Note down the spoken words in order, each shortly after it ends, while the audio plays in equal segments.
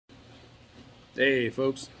Hey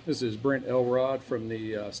folks, this is Brent Elrod from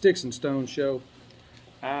the Sticks and Stones show.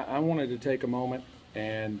 I wanted to take a moment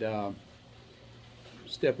and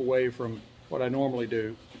step away from what I normally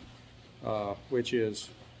do, which is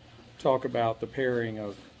talk about the pairing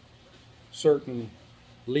of certain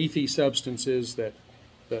leafy substances that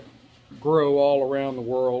grow all around the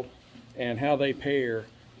world and how they pair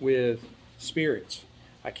with spirits.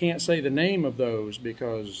 I can't say the name of those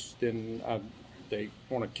because then they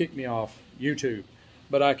want to kick me off YouTube,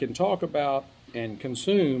 but I can talk about and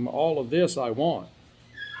consume all of this I want.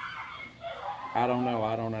 I don't know,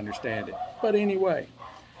 I don't understand it. But anyway,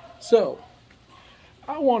 so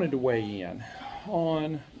I wanted to weigh in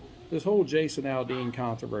on this whole Jason Aldean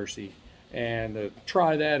controversy and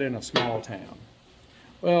try that in a small town.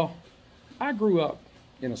 Well, I grew up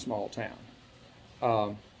in a small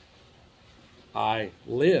town. I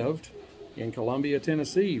lived in Columbia,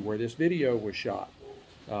 Tennessee, where this video was shot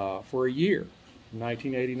for a year,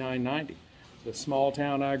 1989-90. The small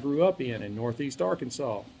town I grew up in northeast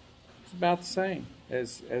Arkansas, it's about the same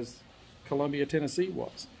as Columbia, Tennessee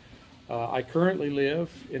was. I currently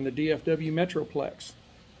live in the DFW Metroplex.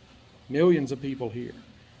 Millions of people here.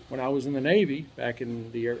 When I was in the Navy back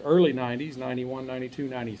in the early 90s, 91, 92,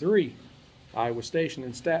 93, I was stationed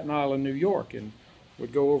in Staten Island, New York, and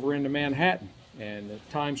would go over into Manhattan and the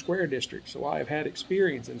Times Square district. So I have had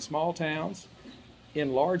experience in small towns,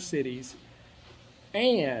 in large cities,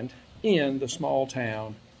 and in the small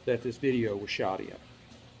town that this video was shot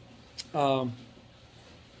in.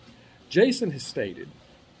 Jason has stated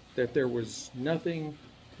that there was nothing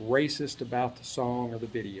racist about the song or the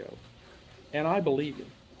video, and I believe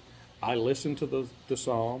him. I listened to the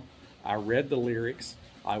song, I read the lyrics,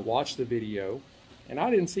 I watched the video, and I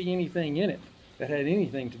didn't see anything in it that had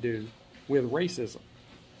anything to do with racism.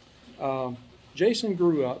 Jason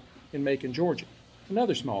grew up in Macon, Georgia,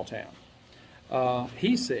 another small town.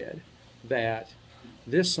 He said that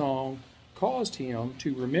this song caused him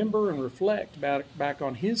to remember and reflect back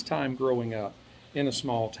on his time growing up in a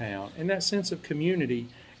small town, and that sense of community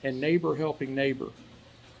and neighbor helping neighbor,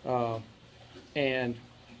 and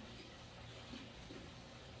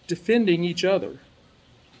defending each other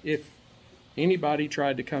if anybody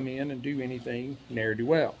tried to come in and do anything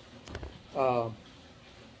ne'er-do-well.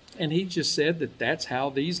 And he just said that that's how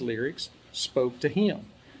these lyrics spoke to him.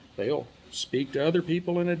 They'll speak to other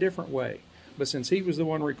people in a different way. But since he was the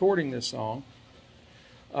one recording this song,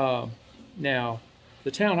 now,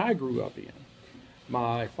 the town I grew up in,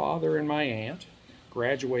 my father and my aunt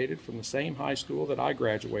graduated from the same high school that I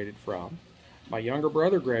graduated from. My younger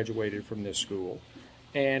brother graduated from this school,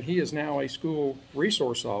 and he is now a school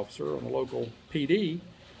resource officer on the local PD,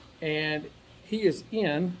 and he is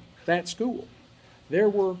in that school. There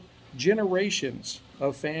were generations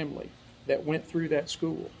of family that went through that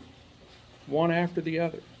school, one after the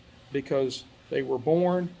other, because they were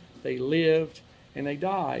born, they lived, and they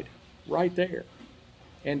died right there.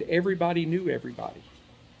 And everybody knew everybody.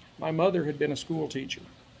 My mother had been a school teacher,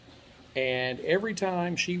 and every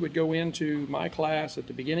time she would go into my class at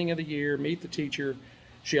the beginning of the year, meet the teacher,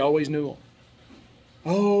 she always knew him.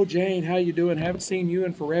 Oh, Jane, how you doing? Haven't seen you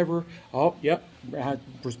in forever. Oh, yep,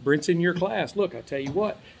 Brent's in your class. Look, I tell you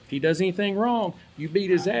what, if he does anything wrong, you beat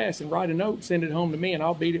his ass and write a note and send it home to me, and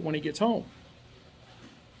I'll beat it when he gets home.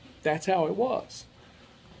 That's how it was.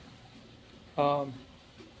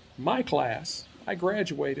 My class, I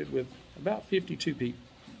graduated with about 52 people.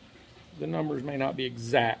 The numbers may not be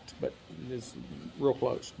exact, but it's real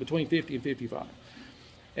close, between 50 and 55.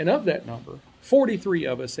 And of that number, 43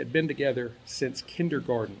 of us had been together since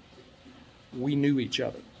kindergarten. We knew each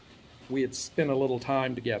other. We had spent a little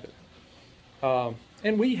time together.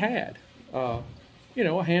 And we had, a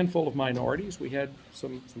handful of minorities. We had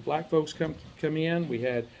some black folks come in. We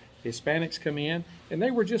had Hispanics come in, and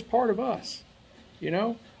they were just part of us.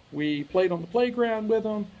 We played on the playground with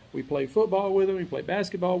them. We played football with them. We played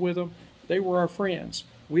basketball with them. They were our friends.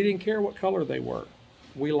 We didn't care what color they were.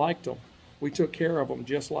 We liked them. We took care of them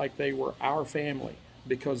just like they were our family,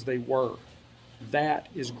 because they were. That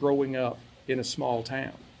is growing up in a small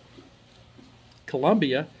town.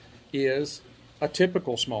 Columbia is a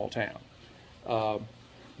typical small town.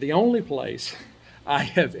 The only place I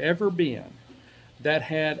have ever been that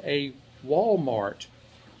had a Walmart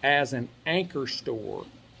as an anchor store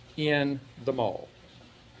in the mall.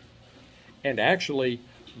 And actually,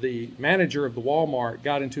 the manager of the Walmart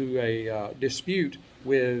got into a dispute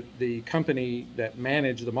with the company that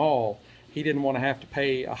managed the mall. He didn't want to have to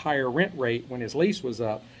pay a higher rent rate when his lease was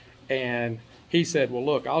up. And he said, well,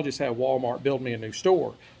 look, I'll just have Walmart build me a new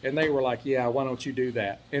store. And they were like, yeah, why don't you do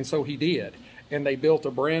that? And so he did. And they built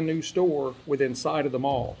a brand new store within sight of the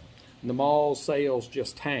mall. And the mall sales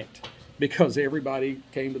just tanked because everybody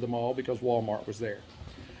came to the mall because Walmart was there.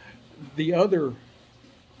 The other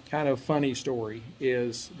kind of funny story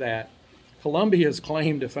is that Columbia's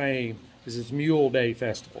claim to fame is its Mule Day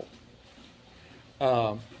Festival.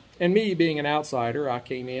 And me being an outsider, I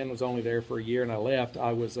came in, was only there for a year, and I left.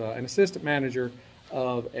 I was an assistant manager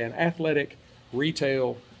of an athletic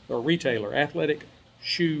athletic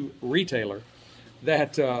shoe retailer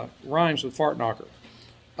that rhymes with fart knocker.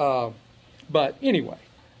 But anyway,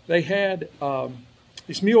 they had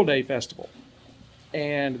this Mule Day Festival,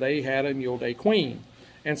 and they had a Mule Day Queen.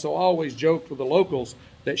 And so I always joked with the locals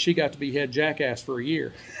that she got to be head jackass for a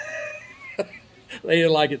year. They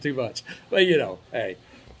didn't like it too much. But, you know, hey.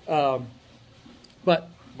 But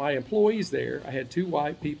my employees there, I had 2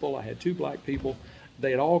 white people, I had 2 black people.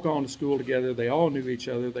 They had all gone to school together. They all knew each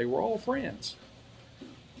other. They were all friends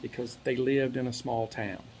because they lived in a small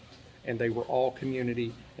town. And they were all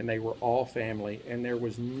community, and they were all family, and there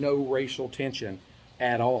was no racial tension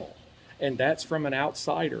at all. And that's from an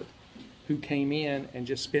outsider who came in and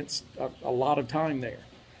just spent a lot of time there.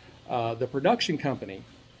 The production company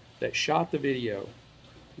that shot the video,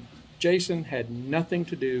 Jason had nothing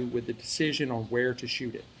to do with the decision on where to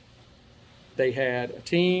shoot it. They had a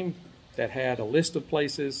team that had a list of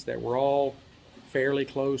places that were all fairly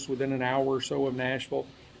close, within an hour or so of Nashville,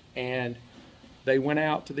 and they went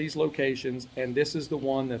out to these locations, and this is the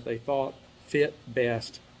one that they thought fit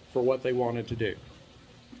best for what they wanted to do.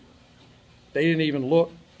 They didn't even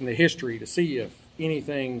look in the history to see if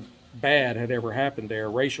anything bad had ever happened there,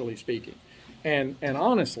 racially speaking. And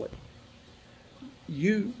honestly,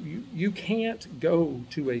 you can't go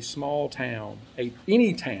to a small town,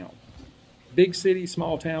 any town, big city,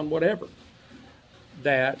 small town, whatever,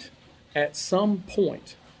 that at some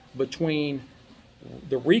point between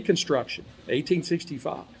the Reconstruction,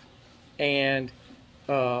 1865, and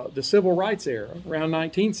the Civil Rights era, around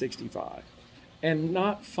 1965, and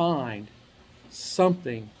not find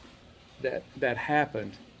something that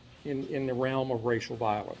happened in the realm of racial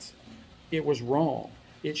violence. It was wrong.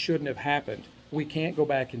 It shouldn't have happened. We can't go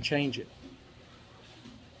back and change it.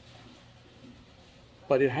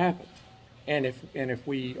 But it happened. And if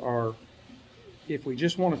we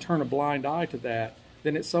just want to turn a blind eye to that,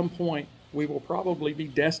 then at some point we will probably be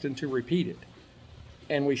destined to repeat it.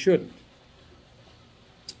 And we shouldn't.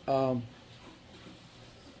 And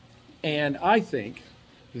I think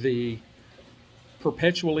the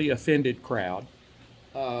perpetually offended crowd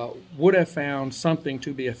would have found something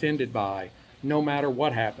to be offended by no matter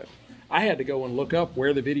what happened. I had to go and look up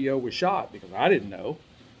where the video was shot because I didn't know.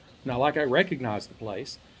 Not like I recognized the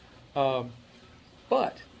place.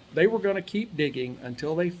 But they were going to keep digging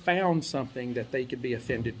until they found something that they could be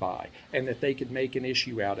offended by and that they could make an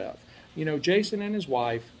issue out of. You know, Jason and his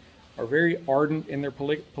wife are very ardent in their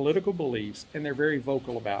political beliefs, and they're very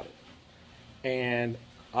vocal about it. And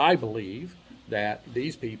I believe that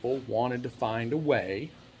these people wanted to find a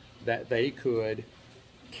way that they could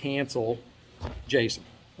cancel Jason.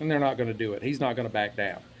 And they're not going to do it. He's not going to back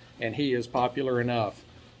down. And he is popular enough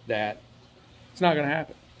that it's not going to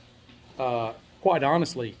happen. Quite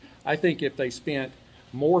honestly, I think if they spent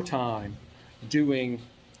more time doing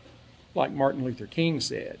like Martin Luther King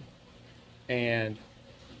said, and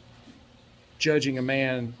judging a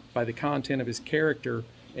man by the content of his character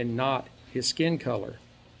and not his skin color,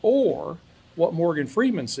 or what Morgan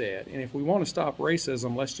Freeman said, and if we want to stop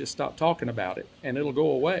racism, let's just stop talking about it and it'll go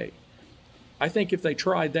away. I think if they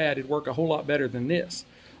tried that, it'd work a whole lot better than this.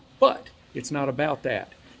 But it's not about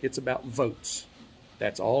that. It's about votes.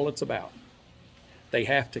 That's all it's about. They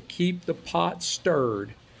have to keep the pot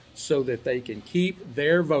stirred so that they can keep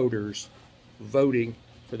their voters voting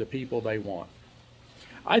for the people they want.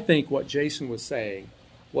 I think what Jason was saying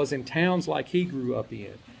was in towns like he grew up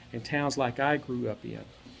in towns like I grew up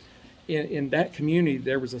in that community,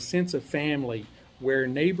 there was a sense of family where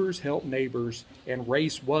neighbors helped neighbors and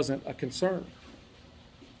race wasn't a concern.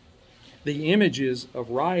 The images of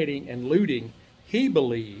rioting and looting, he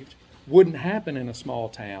believed, wouldn't happen in a small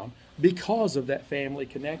town because of that family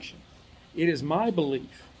connection. It is my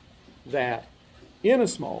belief that in a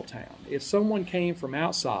small town, if someone came from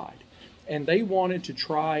outside and they wanted to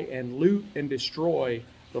try and loot and destroy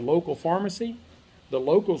the local pharmacy, the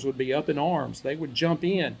locals would be up in arms. They would jump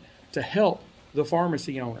in to help the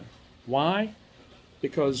pharmacy owner. Why?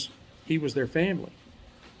 Because he was their family.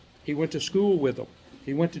 He went to school with them.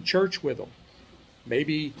 He went to church with them.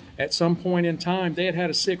 Maybe at some point in time they had had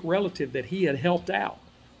a sick relative that he had helped out.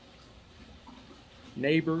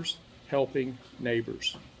 Neighbors helping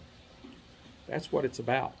neighbors. That's what it's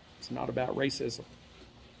about. It's not about racism.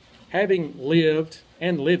 Having lived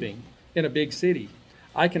and living in a big city,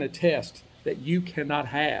 I can attest that you cannot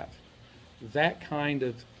have that kind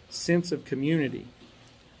of sense of community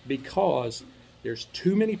because there's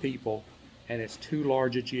too many people and it's too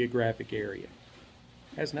large a geographic area.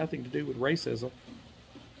 It has nothing to do with racism.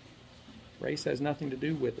 Race has nothing to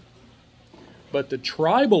do with it. But the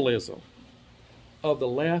tribalism of the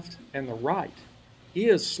left and the right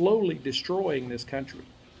is slowly destroying this country.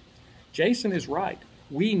 Jason is right.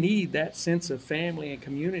 We need that sense of family and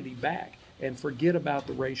community back and forget about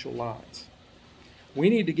the racial lines. We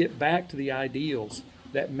need to get back to the ideals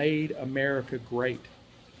that made America great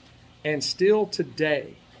and still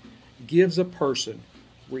today gives a person,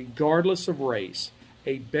 regardless of race,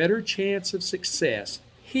 a better chance of success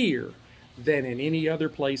here than in any other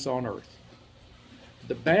place on earth.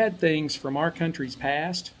 The bad things from our country's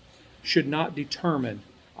past should not determine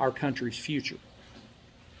our country's future.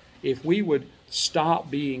 If we would stop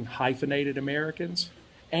being hyphenated Americans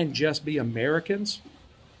and just be Americans,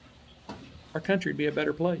 our country would be a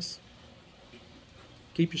better place.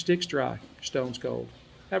 Keep your sticks dry, your stones cold.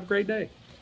 Have a great day.